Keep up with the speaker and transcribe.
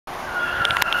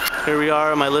Here we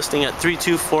are on my listing at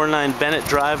 3249 Bennett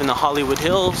Drive in the Hollywood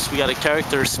Hills. We got a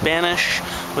character Spanish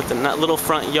with a little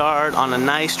front yard on a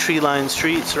nice tree-lined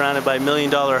street surrounded by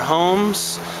million-dollar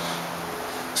homes.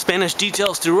 Spanish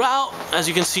details throughout, as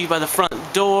you can see by the front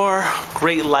door.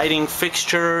 Great lighting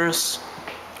fixtures.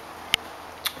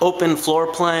 Open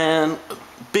floor plan.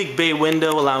 Big bay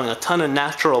window allowing a ton of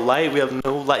natural light. We have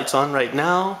no lights on right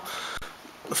now.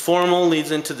 The formal leads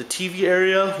into the TV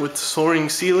area with soaring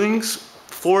ceilings.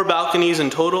 4 balconies in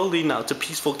total leading out to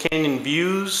peaceful canyon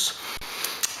views.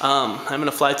 I'm going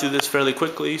to fly through this fairly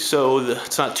quickly so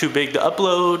it's not too big to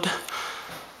upload.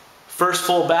 First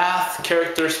full bath,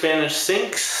 character Spanish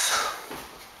sinks,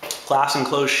 glass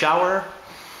enclosed shower,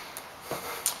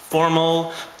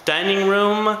 formal dining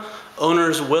room.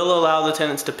 Owners will allow the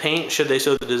tenants to paint should they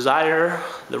so desire.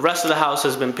 The rest of the house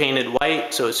has been painted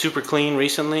white, so it's super clean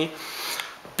recently.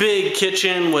 Big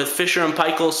kitchen with Fisher &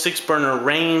 Paykel 6-burner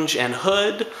range and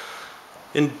hood.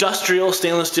 Industrial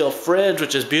stainless steel fridge,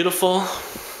 which is beautiful.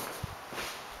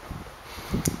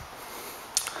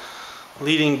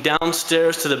 Leading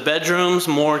downstairs to the bedrooms,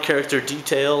 more character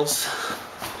details.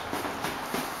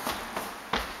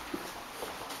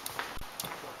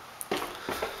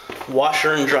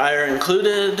 Washer and dryer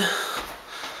included.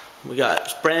 We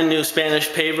got brand new Spanish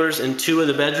pavers in 2 of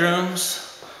the bedrooms,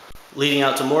 leading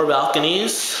out to more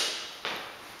balconies.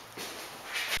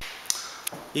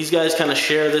 These guys kind of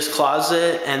share this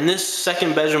closet, and this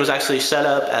second bedroom is actually set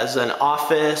up as an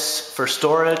office for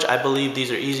storage. I believe these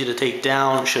are easy to take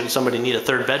down should somebody need a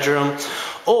 3rd bedroom,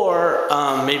 or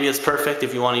maybe it's perfect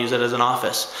if you want to use it as an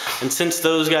office. And since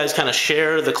those guys kind of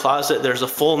share the closet, there's a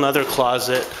full another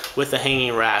closet with a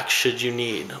hanging rack should you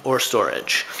need, or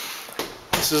storage.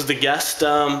 This is the guest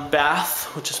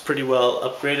bath, which is pretty well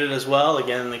upgraded as well.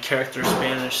 Again, the character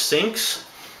Spanish sinks.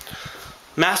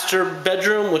 Master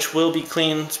bedroom, which will be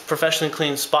cleaned, professionally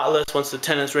cleaned, spotless once the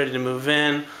tenant's ready to move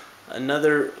in.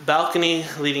 Another balcony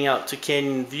leading out to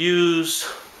canyon views.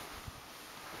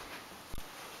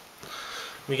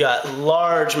 We got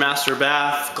large master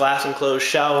bath, glass enclosed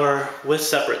shower with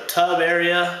separate tub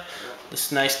area.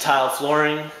 This nice tile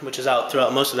flooring, which is out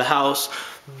throughout most of the house.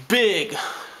 Big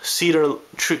cedar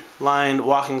lined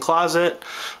walk-in closet,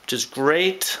 which is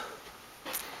great.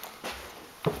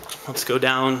 Let's go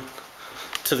down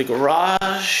to the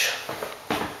garage.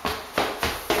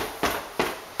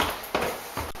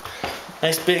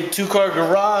 Nice big 2-car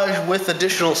garage with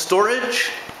additional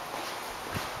storage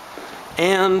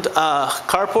and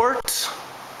carport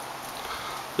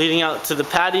leading out to the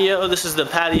patio. This is the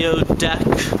patio deck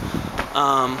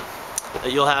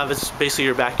that you'll have. It's basically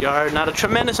your backyard. Not a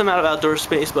tremendous amount of outdoor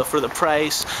space, but for the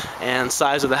price and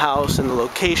size of the house and the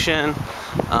location,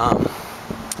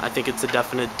 I think it's a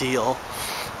definite deal.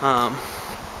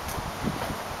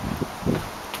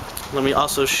 Let me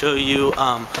also show you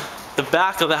the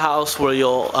back of the house where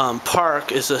you'll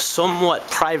park is a somewhat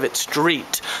private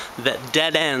street that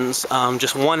dead ends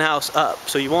just one house up.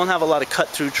 So you won't have a lot of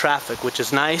cut-through traffic, which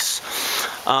is nice.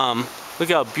 Look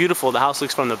how beautiful the house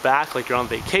looks from the back, like you're on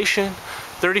vacation.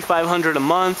 $3,500 a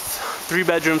month, 3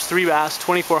 bedrooms, 3 baths,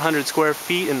 2,400 square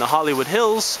feet in the Hollywood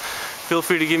Hills. Feel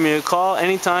free to give me a call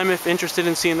anytime if interested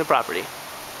in seeing the property.